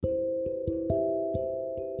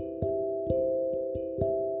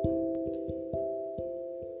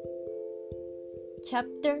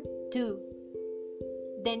Chapter 2.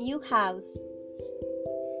 The New House.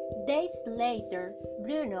 Days later,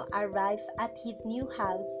 Bruno arrived at his new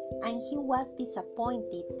house and he was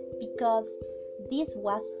disappointed because this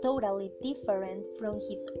was totally different from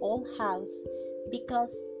his old house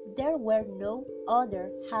because there were no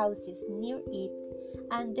other houses near it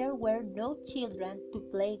and there were no children to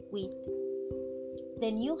play with.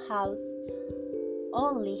 The new house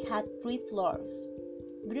only had 3 floors.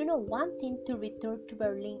 Bruno wanted to return to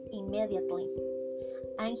Berlin immediately,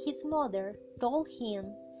 and his mother told him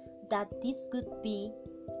that this could be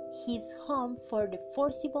his home for the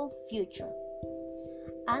foreseeable future,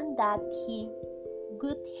 and that he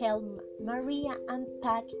could help Maria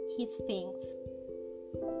unpack his things.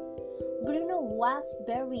 Bruno was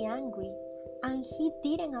very angry, and he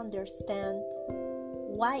didn't understand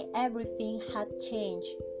why everything had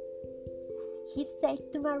changed. He said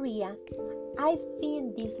to Maria, "I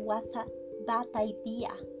think this was a bad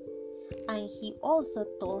idea." And he also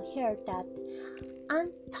told her that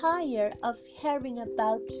I'm tired of hearing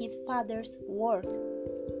about his father's work.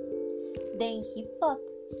 Then he thought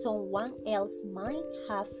someone else might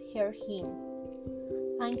have heard him,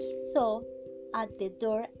 and he saw at the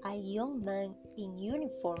door a young man in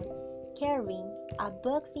uniform carrying a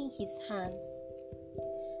box in his hands.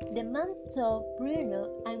 The man saw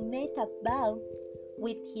Bruno and made a bow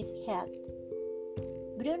with his head.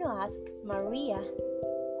 Bruno asked Maria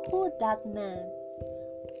who that man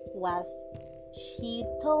was. She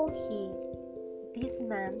told him this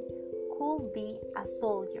man could be a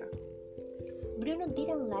soldier. Bruno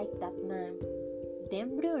didn't like that man.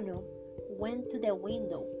 Then Bruno went to the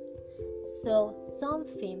window, saw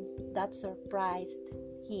something that surprised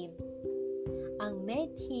him and made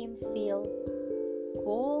him feel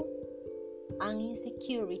cold and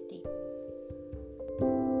insecurity.